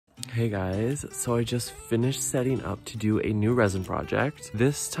Hey guys, so I just finished setting up to do a new resin project.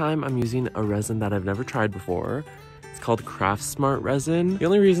 This time I'm using a resin that I've never tried before. It's called Smart Resin. The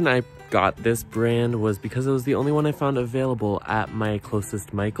only reason I got this brand was because it was the only one I found available at my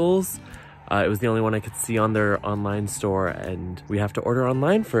closest Michael's. It was the only one I could see on their online store, and we have to order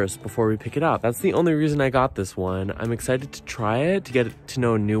online first before we pick it up. That's the only reason I got this one. I'm excited to try it, to get to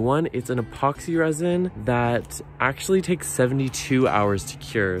know a new one. It's an epoxy resin that actually takes 72 hours to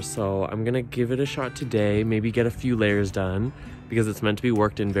cure, so I'm gonna give it a shot today, maybe get a few layers done, because it's meant to be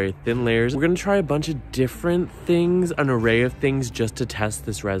worked in very thin layers. We're gonna try a bunch of different things, an array of things just to test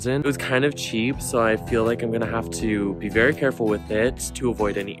this resin. It was kind of cheap, so I feel like I'm gonna have to be very careful with it to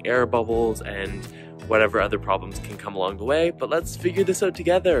avoid any air bubbles and whatever other problems can come along the way, but let's figure this out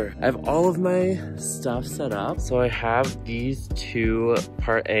together. I have all of my stuff set up. So I have these two,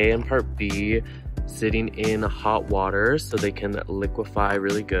 part A and part B, sitting in hot water so they can liquefy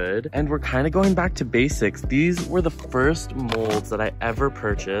really good. And we're kind of going back to basics. These were the first molds that I ever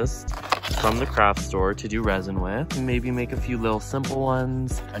purchased from the craft store to do resin with. Maybe make a few little simple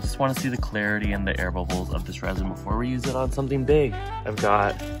ones. I just want to see the clarity and the air bubbles of this resin before we use it on something big. I've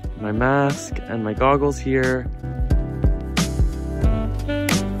got my mask and my goggles here.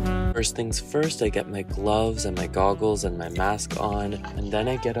 First things first, I get my gloves and my goggles and my mask on, and then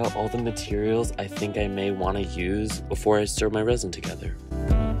I get out all the materials I think I may want to use before I stir my resin together.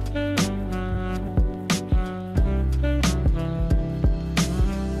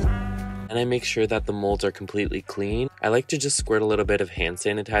 And I make sure that the molds are completely clean. I like to just squirt a little bit of hand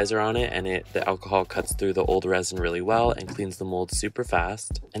sanitizer on it, and the alcohol cuts through the old resin really well and cleans the mold super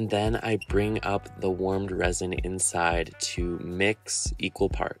fast. And then I bring up the warmed resin inside to mix equal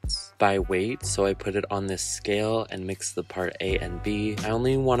parts by weight. So I put it on this scale and mix the part A and B. I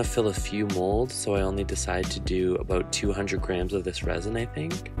only want to fill a few molds, so I only decide to do about 200 grams of this resin, I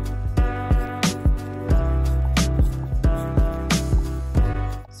think.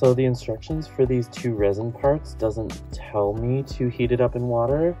 So the instructions for these two resin parts doesn't tell me to heat it up in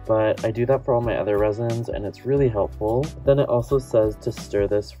water, but I do that for all my other resins and it's really helpful. Then it also says to stir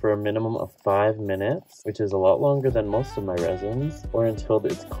this for a minimum of 5 minutes, which is a lot longer than most of my resins, or until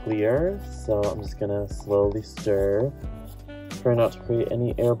it's clear. So I'm just gonna slowly stir, try not to create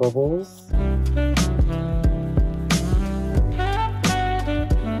any air bubbles.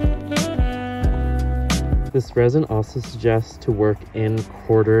 This resin also suggests to work in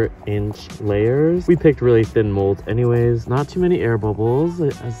 1/4-inch layers. We picked really thin molds anyways. Not too many air bubbles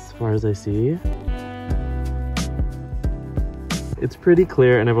as far as I see. It's pretty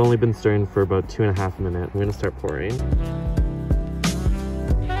clear and I've only been stirring for about 2.5 minutes. I'm gonna start pouring.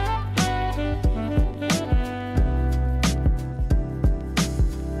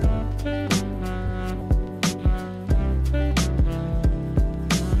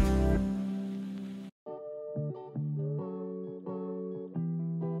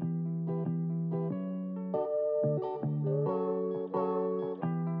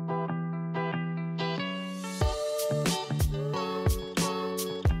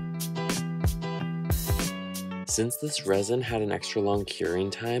 Since this resin had an extra long curing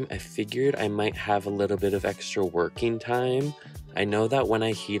time, I figured I might have a little bit of extra working time. I know that when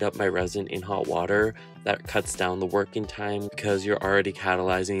I heat up my resin in hot water, that cuts down the working time because you're already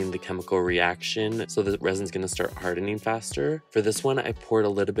catalyzing the chemical reaction, so the resin's gonna start hardening faster. For this one, I poured a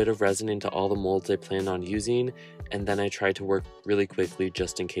little bit of resin into all the molds I planned on using, and then I tried to work really quickly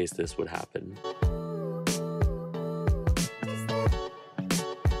just in case this would happen.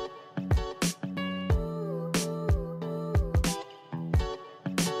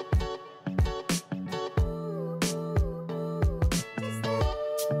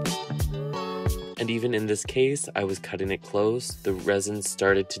 And even in this case, I was cutting it close. The resin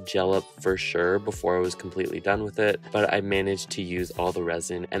started to gel up for sure before I was completely done with it, but I managed to use all the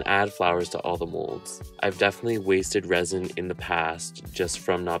resin and add flowers to all the molds. I've definitely wasted resin in the past just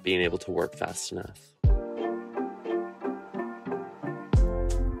from not being able to work fast enough.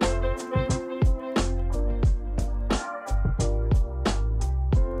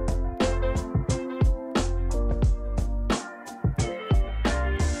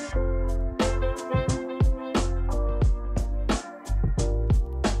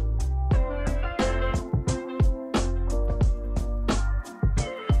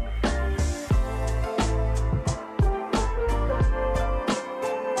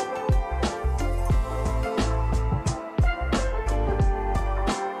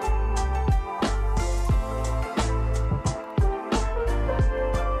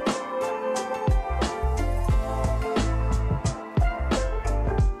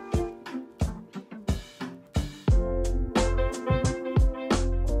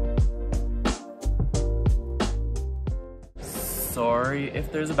 sorry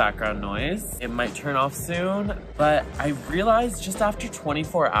if there's a background noise. It might turn off soon, but I realized just after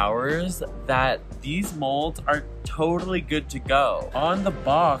 24 hours that these molds are totally good to go. On the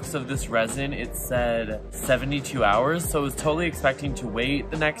box of this resin, it said 72 hours, so I was totally expecting to wait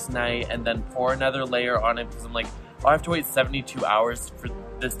the next night and then pour another layer on it because I'm like, oh, I have to wait 72 hours for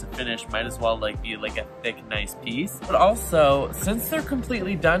this to finish, might as well like be like a thick, nice piece. But also, since they're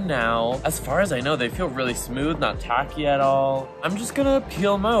completely done now, as far as I know, they feel really smooth, not tacky at all. I'm just gonna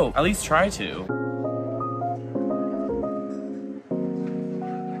peel them out, at least try to.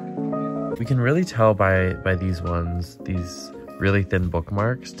 We can really tell by these ones, these really thin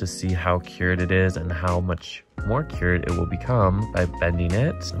bookmarks, to see how cured it is and how much more cured it will become by bending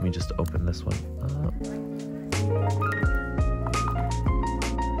it. Let me just open this one up.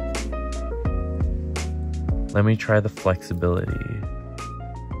 Let me try the flexibility.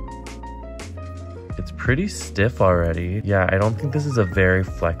 It's pretty stiff already. Yeah, I don't think this is a very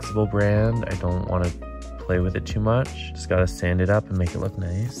flexible brand. I don't want to play with it too much. Just gotta sand it up and make it look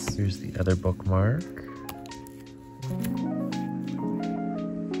nice. Here's the other bookmark.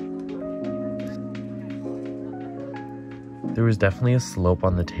 There was definitely a slope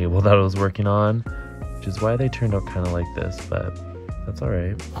on the table that I was working on, which is why they turned out kind of like this, but that's all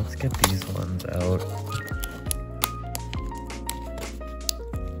right. Let's get these ones out.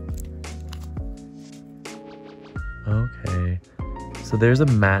 Okay, so there's a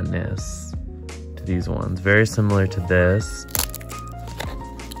matteness to these ones, very similar to this.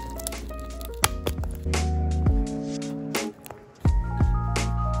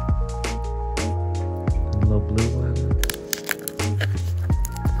 A little blue one.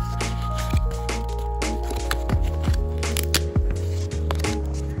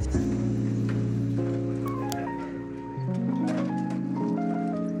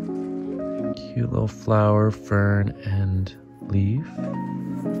 Cute little flower, fern, and leaf.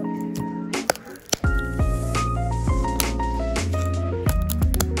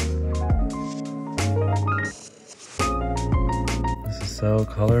 This is so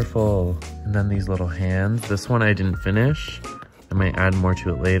colorful. And then these little hands. This one I didn't finish. I might add more to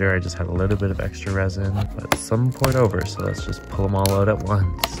it later. I just had a little bit of extra resin, but some poured over, so let's just pull them all out at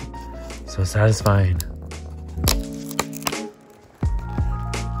once. So satisfying.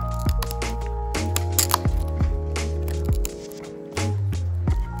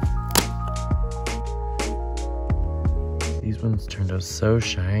 These ones turned out so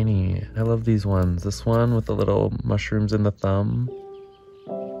shiny. I love these ones. This one with the little mushrooms in the thumb.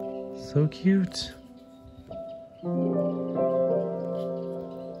 So cute.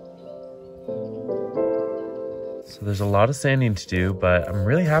 So there's a lot of sanding to do, but I'm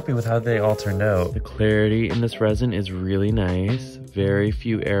really happy with how they all turned out. The clarity in this resin is really nice. Very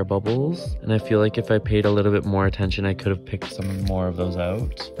few air bubbles. And I feel like if I paid a little bit more attention, I could have picked some more of those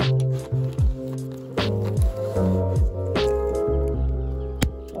out.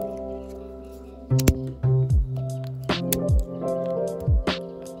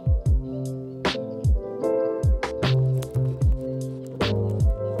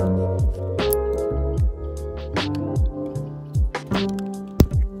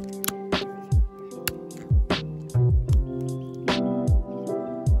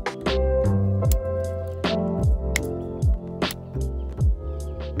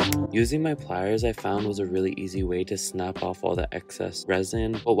 Using my pliers I found was a really easy way to snap off all the excess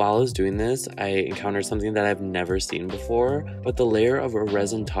resin, but while I was doing this I encountered something that I've never seen before, but the layer of a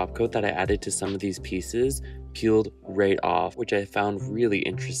resin top coat that I added to some of these pieces peeled right off, which I found really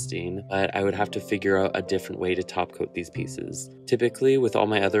interesting, but I would have to figure out a different way to top coat these pieces. Typically with all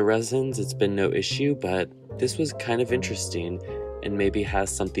my other resins it's been no issue, but this was kind of interesting and maybe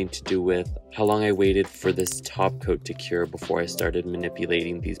has something to do with how long I waited for this top coat to cure before I started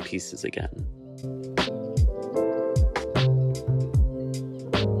manipulating these pieces again.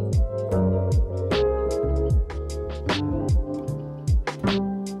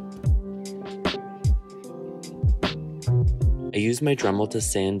 I used my Dremel to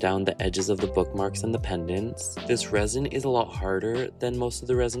sand down the edges of the bookmarks and the pendants. This resin is a lot harder than most of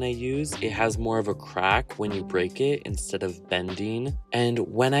the resin I use. It has more of a crack when you break it instead of bending. And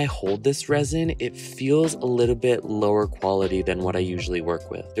when I hold this resin, it feels a little bit lower quality than what I usually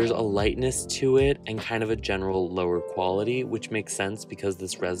work with. There's a lightness to it and kind of a general lower quality, which makes sense because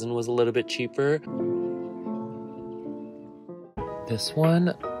this resin was a little bit cheaper. This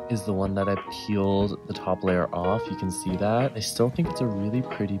one is the one that I peeled the top layer off. You can see that. I still think it's a really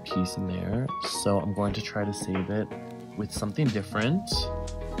pretty piece in there, so I'm going to try to save it with something different.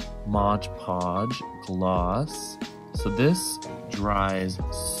 Mod Podge gloss. So this dries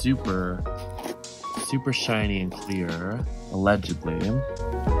super super shiny and clear, allegedly.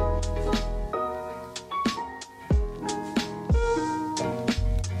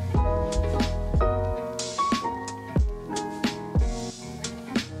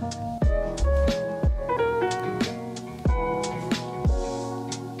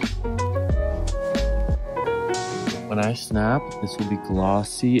 When I snap, this will be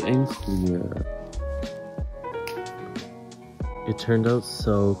glossy and clear. It turned out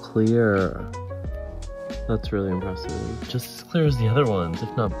so clear. That's really impressive. Just as clear as the other ones,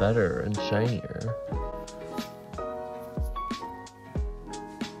 if not better and shinier.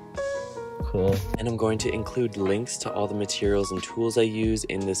 Cool. And I'm going to include links to all the materials and tools I use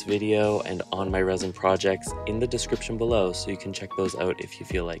in this video and on my resin projects in the description below, so you can check those out if you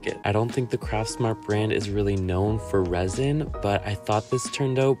feel like it. I don't think the Craftsmart brand is really known for resin, but I thought this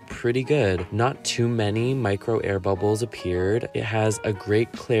turned out pretty good. Not too many micro air bubbles appeared. It has a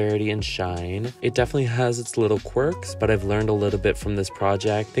great clarity and shine. It definitely has its little quirks, but I've learned a little bit from this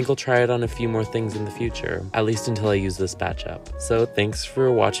project. I think I'll try it on a few more things in the future, at least until I use this batch up. So thanks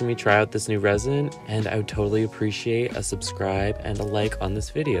for watching me try out this new resin, and I would totally appreciate a subscribe and a like on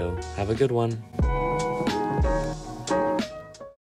this video. Have a good one.